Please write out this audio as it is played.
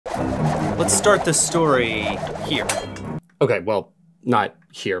Let's start the story here. Okay, well, not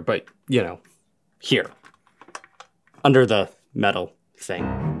here, but, you know, here. Under the metal thing.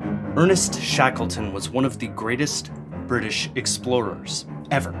 Ernest Shackleton was one of the greatest British explorers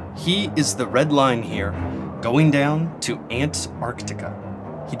ever. He is the red line here, going down to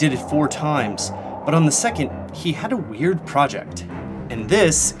Antarctica. He did it 4 times, but on the second, he had a weird project. And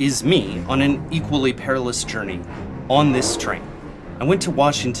this is me on an equally perilous journey on this train. I went to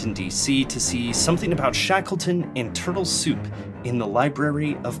Washington, D.C. to see something about Shackleton and turtle soup in the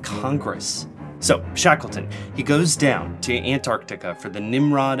Library of Congress. So, Shackleton, he goes down to Antarctica for the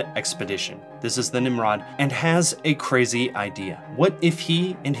Nimrod expedition. This is the Nimrod, and has a crazy idea. What if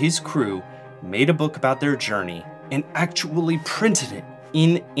he and his crew made a book about their journey and actually printed it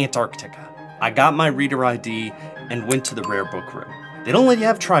in Antarctica? I got my reader ID and went to the rare book room. They don't let you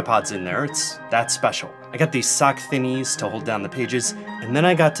have tripods in there, it's that special. I got these sock thingies to hold down the pages, and then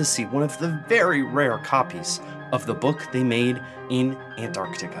I got to see one of the very rare copies of the book they made in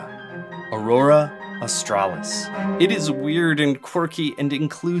Antarctica, Aurora Australis. It is weird and quirky and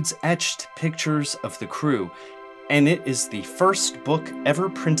includes etched pictures of the crew, and it is the first book ever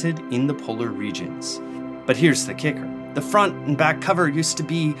printed in the polar regions. But here's the kicker. The front and back cover used to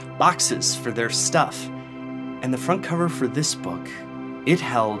be boxes for their stuff, and the front cover for this book, it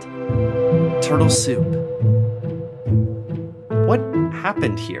held turtle soup. What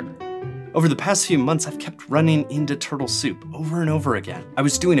happened here? Over the past few months, I've kept running into turtle soup over and over again. I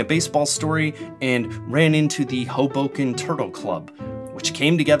was doing a baseball story and ran into the Hoboken Turtle Club, which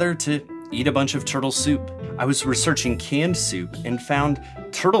came together to eat a bunch of turtle soup. I was researching canned soup and found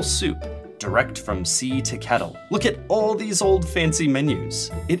turtle soup direct from sea to kettle. Look at all these old fancy menus.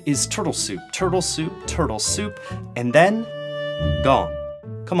 It is turtle soup, and then gone.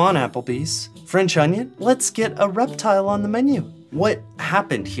 Come on, Applebee's. French onion? Let's get a reptile on the menu. What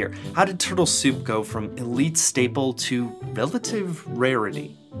happened here? How did turtle soup go from elite staple to relative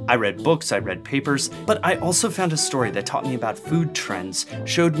rarity? I read books, I read papers, but I also found a story that taught me about food trends,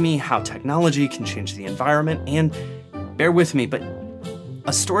 showed me how technology can change the environment, and, bear with me, but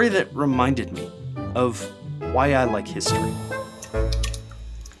a story that reminded me of why I like history.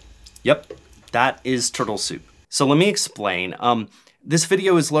 Yep, that is turtle soup. So let me explain. This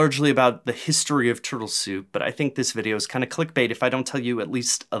video is largely about the history of turtle soup, but I think this video is kind of clickbait if I don't tell you at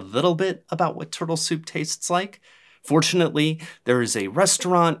least a little bit about what turtle soup tastes like. Fortunately, there is a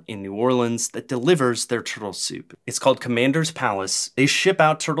restaurant in New Orleans that delivers their turtle soup. It's called Commander's Palace. They ship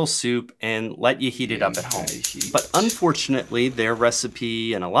out turtle soup and let you heat it up at home. But unfortunately, their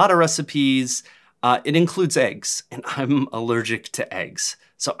recipe and a lot of recipes, it includes eggs, and I'm allergic to eggs.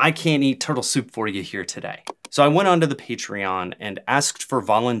 So I can't eat turtle soup for you here today. So I went onto the Patreon and asked for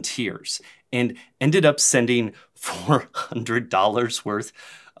volunteers and ended up sending $400 worth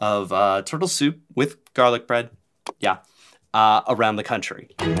of turtle soup with garlic bread, yeah, around the country.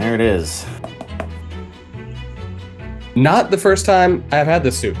 There it is. Not the first time I've had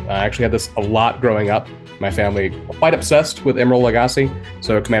this soup. I actually had this a lot growing up. My family quite obsessed with Emerald Lagasse,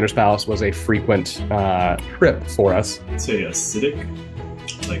 so Commander's Palace was a frequent trip for us. I'd say acidic,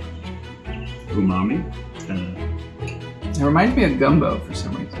 like umami. It reminds me of gumbo for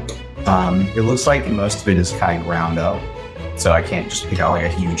some reason. It looks like most of it is kind of ground up, so I can't just pick out like a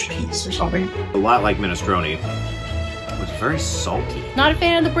huge piece or something. A lot like minestrone. It was very salty. Not a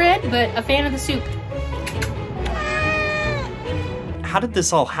fan of the bread, but a fan of the soup. How did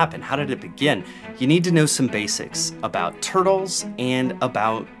this all happen? How did it begin? You need to know some basics about turtles and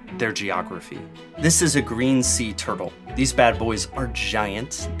about their geography. This is a green sea turtle. These bad boys are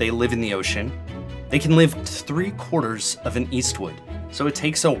giant. They live in the ocean. They can live 3/4 of an Eastwood, so it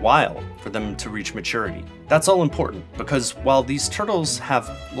takes a while for them to reach maturity. That's all important because while these turtles have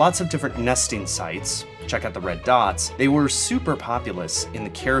lots of different nesting sites, check out the red dots, they were super populous in the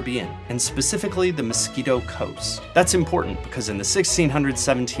Caribbean, and specifically the Mosquito Coast. That's important because in the 1600s,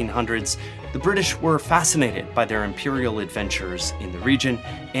 1700s, the British were fascinated by their imperial adventures in the region,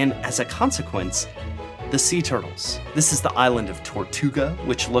 and as a consequence, the sea turtles. This is the island of Tortuga,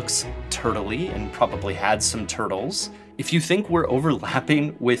 which looks turtly and probably had some turtles. If you think we're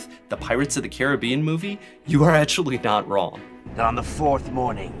overlapping with the Pirates of the Caribbean movie, you are actually not wrong. Then on the 4th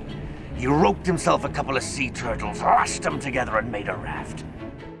morning, he roped himself a couple of sea turtles, lashed them together and made a raft.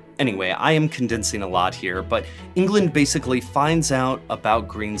 Anyway, I am condensing a lot here, but England basically finds out about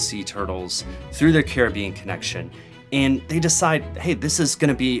green sea turtles through their Caribbean connection, and they decide, hey, this is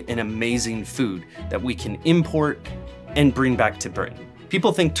gonna be an amazing food that we can import and bring back to Britain.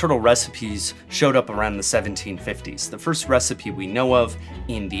 People think turtle recipes showed up around the 1750s. The first recipe we know of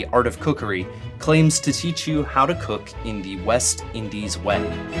in The Art of Cookery claims to teach you how to cook in the West Indies way.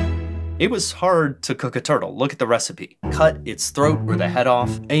 It was hard to cook a turtle. Look at the recipe. Cut its throat or the head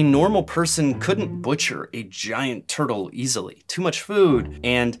off. A normal person couldn't butcher a giant turtle easily. Too much food.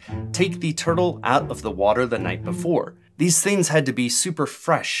 And take the turtle out of the water the night before. These things had to be super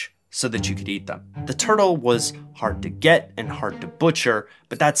fresh so that you could eat them. The turtle was hard to get and hard to butcher,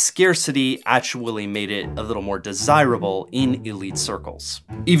 but that scarcity actually made it a little more desirable in elite circles.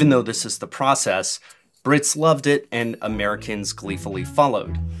 Even though this is the process, Brits loved it and Americans gleefully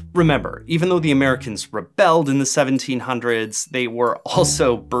followed. Remember, even though the Americans rebelled in the 1700s, they were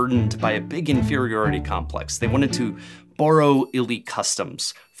also burdened by a big inferiority complex. They wanted to borrow elite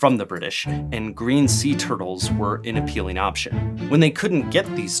customs from the British, and green sea turtles were an appealing option. When they couldn't get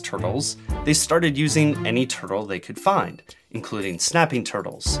these turtles, they started using any turtle they could find, including snapping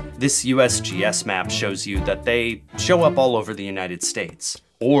turtles. This USGS map shows you that they show up all over the United States.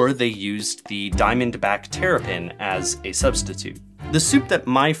 Or they used the diamondback terrapin as a substitute. The soup that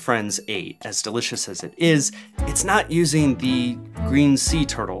my friends ate, as delicious as it is, it's not using the green sea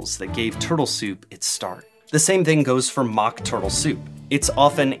turtles that gave turtle soup its start. The same thing goes for mock turtle soup. It's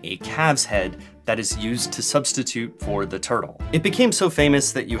often a calf's head that is used to substitute for the turtle. It became so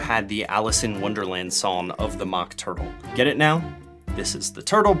famous that you had the Alice in Wonderland song of the mock turtle. Get it now? This is the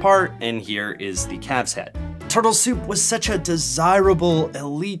turtle part, and here is the calf's head. Turtle soup was such a desirable,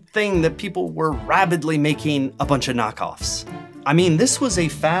 elite thing that people were rabidly making a bunch of knockoffs. I mean, this was a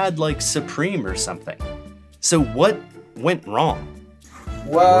fad like Supreme or something. So what went wrong?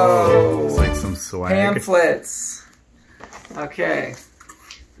 Whoa! It's like some swag. Pamphlets. Okay.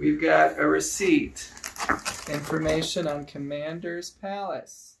 We've got a receipt. Information on Commander's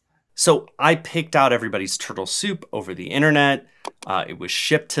Palace. So I picked out everybody's turtle soup over the internet. It was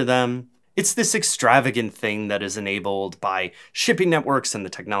shipped to them. It's this extravagant thing that is enabled by shipping networks and the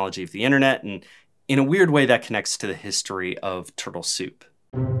technology of the internet, and in a weird way that connects to the history of turtle soup.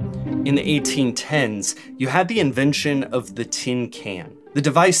 In the 1810s, you had the invention of the tin can. The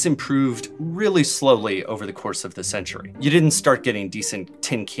device improved really slowly over the course of the century. You didn't start getting decent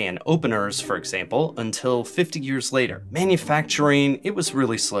tin can openers, for example, until 50 years later. Manufacturing, it was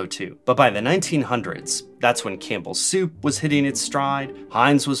really slow too. But by the 1900s, that's when Campbell's soup was hitting its stride,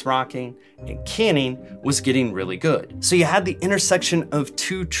 Heinz was rocking, and canning was getting really good. So you had the intersection of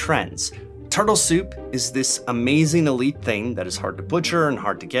two trends. Turtle soup is this amazing elite thing that is hard to butcher and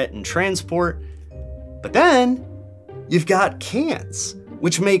hard to get and transport. But then you've got cans,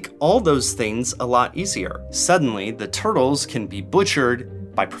 which make all those things a lot easier. Suddenly, the turtles can be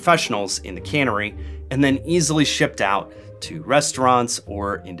butchered by professionals in the cannery and then easily shipped out to restaurants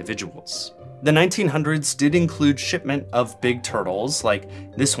or individuals. The 1900s did include shipment of big turtles, like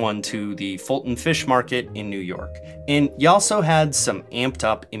this one to the Fulton Fish Market in New York. And you also had some amped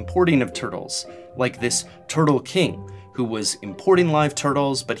up importing of turtles, like this Turtle King, who was importing live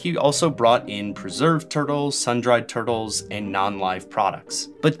turtles, but he also brought in preserved turtles, sun-dried turtles, and non-live products.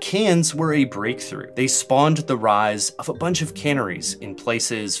 But cans were a breakthrough. They spawned the rise of a bunch of canneries in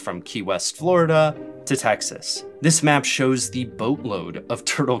places from Key West, Florida, to Texas. This map shows the boatload of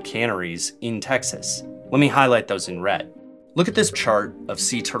turtle canneries in Texas. Let me highlight those in red. Look at this chart of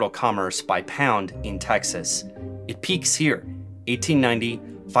sea turtle commerce by pound in Texas. It peaks here, 1890,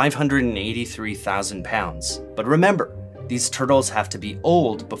 583,000 pounds. But remember, these turtles have to be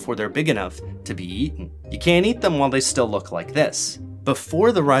old before they're big enough to be eaten. You can't eat them while they still look like this.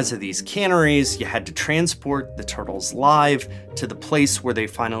 Before the rise of these canneries, you had to transport the turtles live to the place where they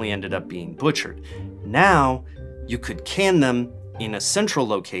finally ended up being butchered. Now, you could can them in a central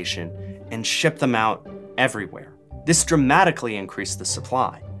location and ship them out everywhere. This dramatically increased the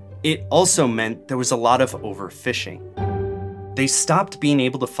supply. It also meant there was a lot of overfishing. They stopped being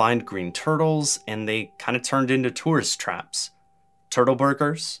able to find green turtles, and they kind of turned into tourist traps. Turtle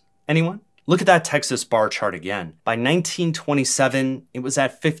burgers? Anyone? Look at that Texas bar chart again. By 1927, it was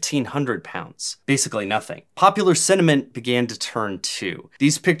at 1,500 pounds. Basically nothing. Popular sentiment began to turn too.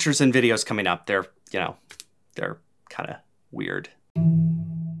 These pictures and videos coming up, they're kind of weird.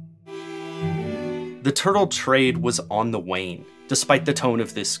 The turtle trade was on the wane, despite the tone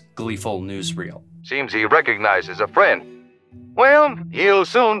of this gleeful newsreel. Seems he recognizes a friend. Well, he'll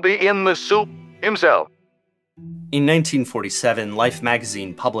soon be in the soup himself. In 1947, Life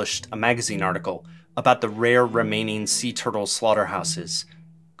magazine published a magazine article about the rare remaining sea turtle slaughterhouses,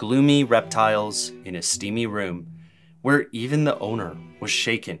 gloomy reptiles in a steamy room, where even the owner was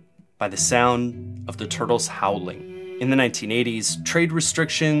shaken by the sound of the turtles howling. In the 1980s, trade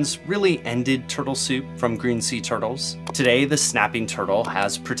restrictions really ended turtle soup from green sea turtles. Today, the snapping turtle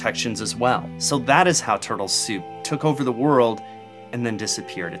has protections as well. So that is how turtle soup took over the world and then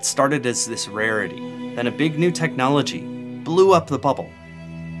disappeared. It started as this rarity. Then a big new technology blew up the bubble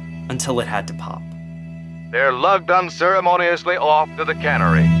until it had to pop. They're lugged unceremoniously off to the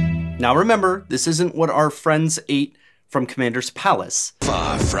cannery. Now remember, this isn't what our friends ate from Commander's Palace.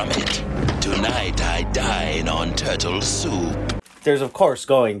 Far from it. Tonight I dine on turtle soup. There's, of course,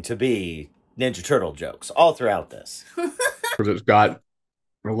 going to be Ninja Turtle jokes all throughout this. Because it's got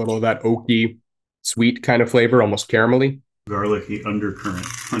a little of that oaky, sweet kind of flavor, almost caramelly. Garlicky undercurrent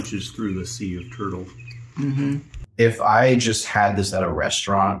punches through the sea of turtle. Mm-hmm. If I just had this at a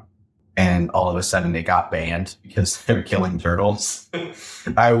restaurant and all of a sudden it got banned because they're killing turtles,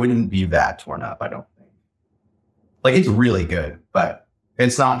 I wouldn't be that torn up, I don't think. Like, it's really good, but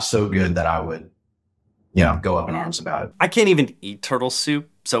it's not so good that I would, go up in arms about it. I can't even eat turtle soup,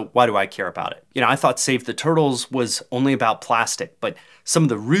 so why do I care about it? I thought Save the Turtles was only about plastic, but some of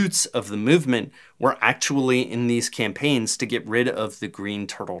the roots of the movement were actually in these campaigns to get rid of the green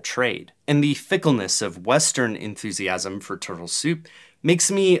turtle trade. And the fickleness of Western enthusiasm for turtle soup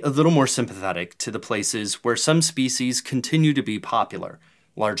makes me a little more sympathetic to the places where some species continue to be popular,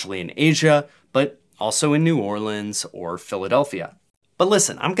 largely in Asia, but also in New Orleans or Philadelphia. But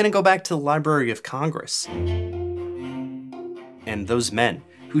listen, I'm gonna go back to the Library of Congress and those men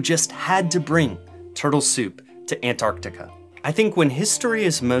who just had to bring turtle soup to Antarctica. I think when history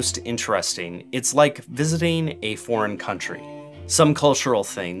is most interesting, it's like visiting a foreign country. Some cultural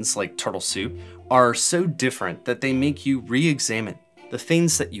things, like turtle soup, are so different that they make you re-examine the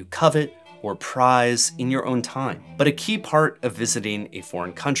things that you covet or prize in your own time. But a key part of visiting a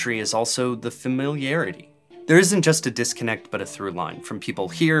foreign country is also the familiarity. There isn't just a disconnect, but a through line from people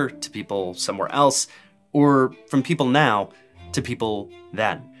here to people somewhere else, or from people now to people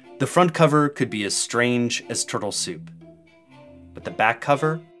then. The front cover could be as strange as turtle soup, but the back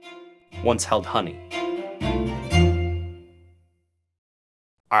cover once held honey.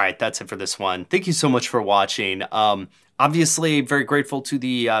 All right, that's it for this one. Thank you so much for watching. Obviously, very grateful to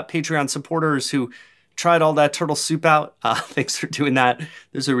the Patreon supporters who tried all that turtle soup out. Thanks for doing that.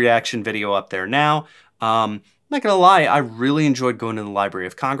 There's a reaction video up there now. I'm not gonna lie, I really enjoyed going to the Library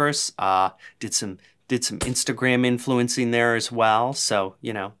of Congress. Did some Instagram influencing there as well. So,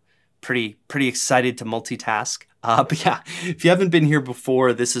 pretty excited to multitask. But yeah, if you haven't been here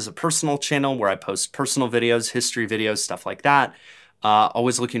before, this is a personal channel where I post personal videos, history videos, stuff like that.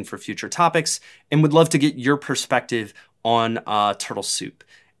 Always looking for future topics and would love to get your perspective on turtle soup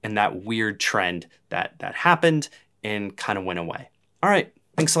and that weird trend that happened and kind of went away. All right,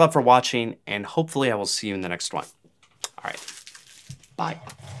 thanks a lot for watching, and hopefully I will see you in the next one. All right, bye.